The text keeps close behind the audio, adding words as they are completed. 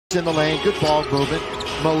in the lane, good ball movement.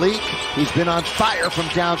 Malik, he's been on fire from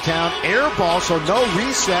downtown. Air ball, so no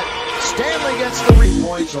reset. Stanley gets the 3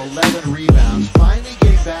 points, 11 rebounds. Finally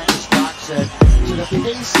getting back, as Doc said, to the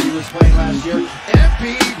pace he was playing last year.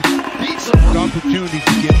 Embiid beats him. An opportunity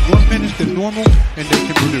to get 1 minute to normal, and they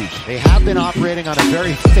can produce. They have been operating on a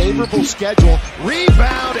very favorable schedule.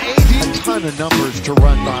 Rebound, AD. A ton of numbers to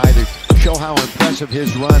run by to show how impressive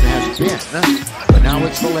his run has been. But now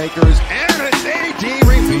it's the Lakers, and it's AD.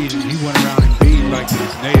 He went around and beat like he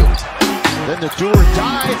was nailed. Then the do or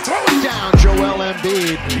die, throw it down, Joel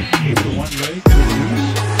Embiid. It's the one leg,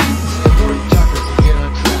 produce. Gordon Tucker can get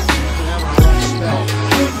on track. He's having a rough spell.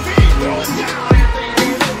 Embiid, throw it down, Anthony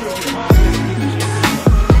Davis.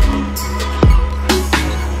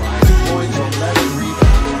 5 points, 11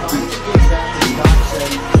 rebounds. Finally getting back, as Doc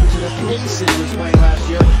said, to the pace he was playing last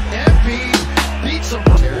year. Embiid beats him.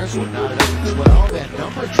 Harris with not enough 12, and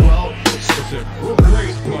number 12. It's a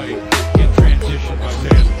great play in transition by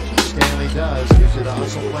Stanley. Stanley does. Gives it a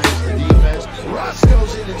hustle plays the defense. Russ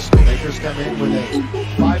goes in and swings. Lakers come in with a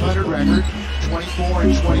 500 record, 24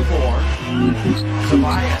 and 24.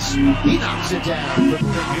 Tobias, he knocks it down.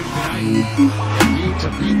 Embiid to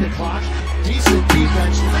beat the clock. Decent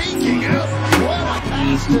defense, leaking out. What a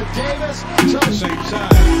pass to Davis. To the same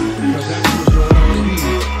side, because that's what Joel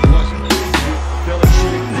Embiid wasn't. Phillips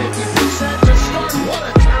shooting 50% to start. What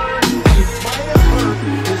a turn. He might have hurt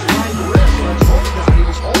his right wrist. Let's hope not. He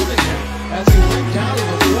was holding it as he went down to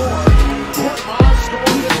the floor. Fort Moss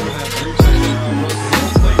scored it. That replay was the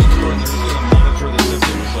play through, and they're just going to monitor the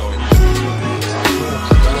symptoms. So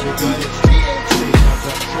that'll be good. It's THC comes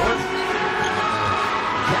up short.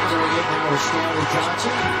 Gathering it now is Stanley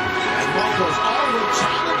Johnson. And one goes all the way,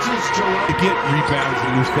 challenges Joel. To get rebounds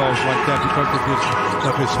and loose balls like that because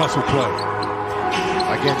of his hustle play.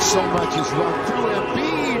 Again, so much is run through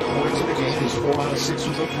Embiid. Points in the game. He's 4 out of 6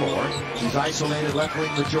 from the floor. He's isolated left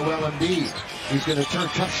wing with Joel Embiid. He's going to turn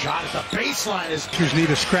tough shot at the baseline. Lakers need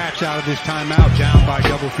a scratch out of this timeout, down by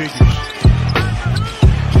double figures.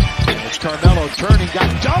 It's Carmelo turning,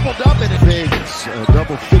 got doubled up in it. Big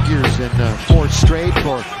double figures in 4 straight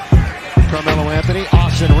for Carmelo Anthony.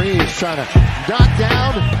 Austin Reeves trying to knock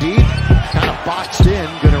down deep, kind of boxed in.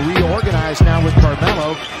 Going to reorganize now with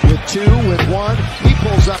Carmelo with 2, with 1. He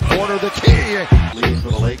pulls up corner the key. Lead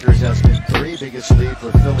for the Lakers has been 3. Biggest lead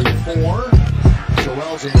for Philly 4.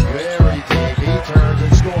 Joel's in very deep. He turns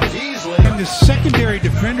and scores easily. And the secondary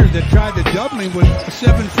defender that tried to double him was a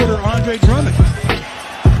 7-footer Andre Drummond.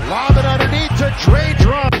 Lob it underneath to Dre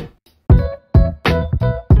Drummond.